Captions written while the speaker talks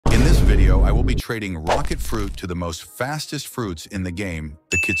video, I will be trading rocket fruit to the most fastest fruits in the game,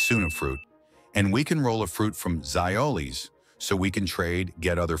 the kitsune fruit. And we can roll a fruit from Zyoli's, so we can trade,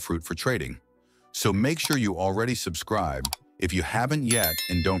 get other fruit for trading. So make sure you already subscribe if you haven't yet,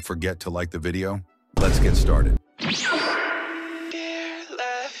 and don't forget to like the video. Let's get started. Dear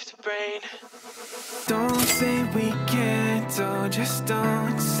left brain. Don't say we can't, oh, just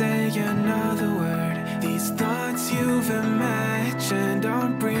don't say another word. These thoughts you've imagined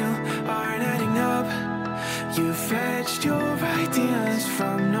aren't real, aren't adding up. You fetched your ideas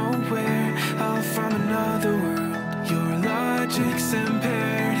from nowhere, all from another world. Your logic's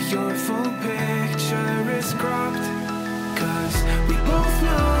impaired, your full picture is cropped. Cause we both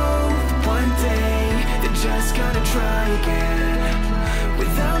know that one day they're just gonna try again.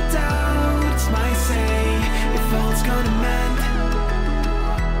 Without doubt, it's my say, if all's gonna mend.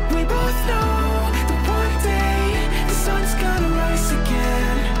 We both know that one day the sun's gonna rise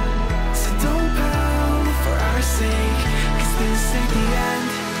again. So don't pout for our sake, cause this ain't the end.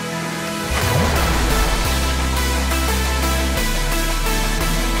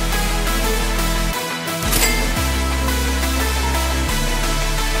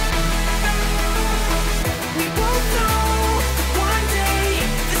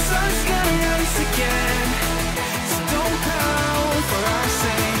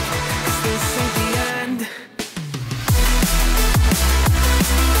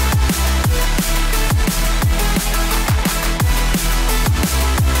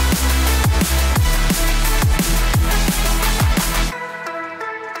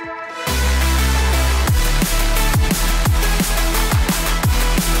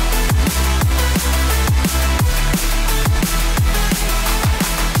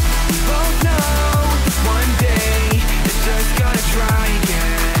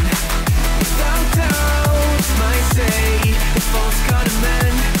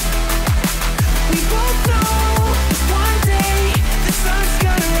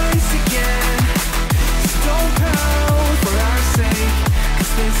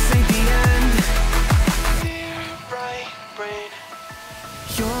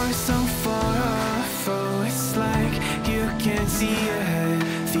 You're so far off, oh, it's like you can't see ahead.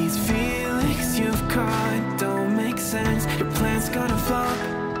 These feelings you've caught don't make sense, your plan's gonna flop.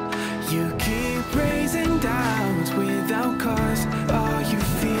 You keep raising doubts without cause, all you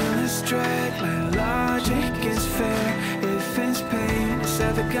feel is dread. My logic is fair, if it's pain, it's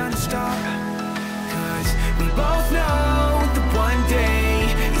ever gonna stop. Cause we both know that one day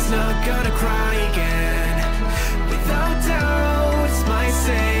he's not gonna cry again. Without doubt, it's my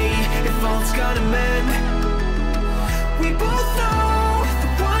say, if all's gonna mend. We both know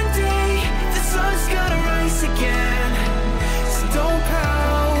that one day the sun's gonna rise again. So don't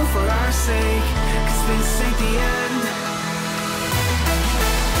pout for our sake, cause this ain't the end.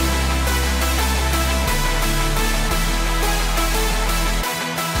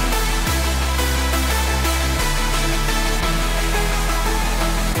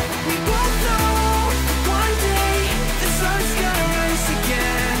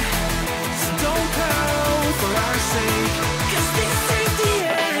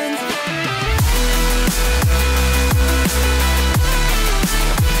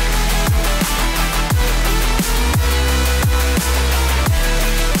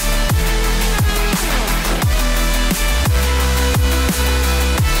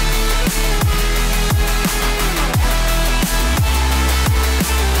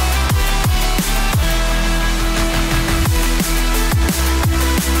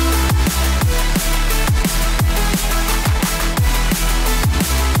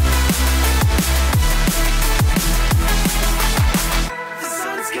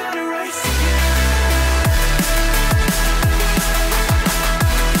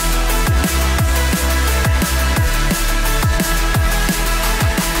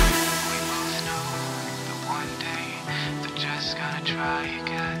 Try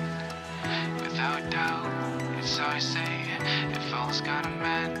again, without doubt, it's our say, if all's gonna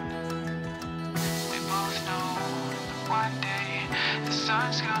mend. We both know that one day the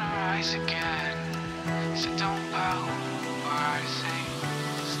sun's gonna rise again, so don't pout for our sake.